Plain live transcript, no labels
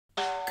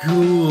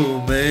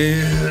Cool,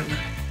 man.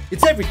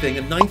 It's everything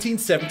a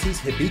 1970s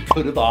hippie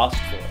could have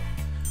asked for.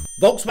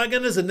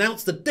 Volkswagen has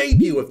announced the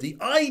debut of the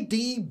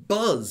ID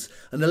Buzz,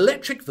 an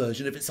electric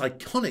version of its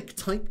iconic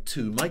Type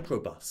 2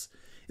 microbus.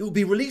 It will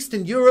be released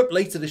in Europe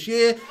later this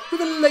year,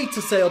 with a later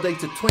sale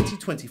date of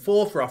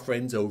 2024 for our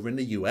friends over in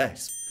the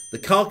US. The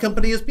car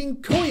company has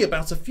been coy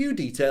about a few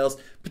details,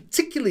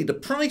 particularly the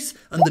price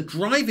and the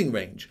driving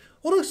range,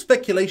 although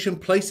speculation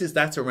places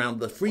that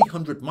around the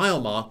 300-mile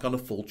mark on a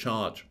full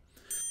charge.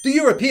 The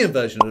European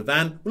version of the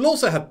van will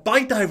also have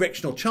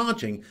bi-directional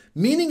charging,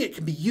 meaning it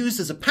can be used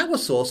as a power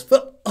source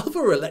for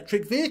other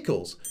electric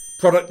vehicles.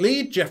 Product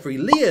lead Jeffrey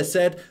Lear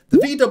said, "The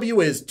VW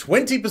is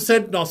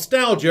 20%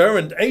 nostalgia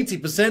and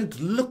 80%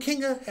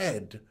 looking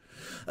ahead,"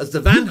 as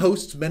the van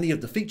hosts many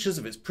of the features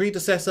of its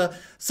predecessor,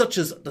 such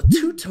as the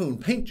two-tone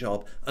paint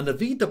job and the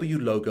VW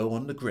logo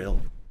on the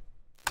grille.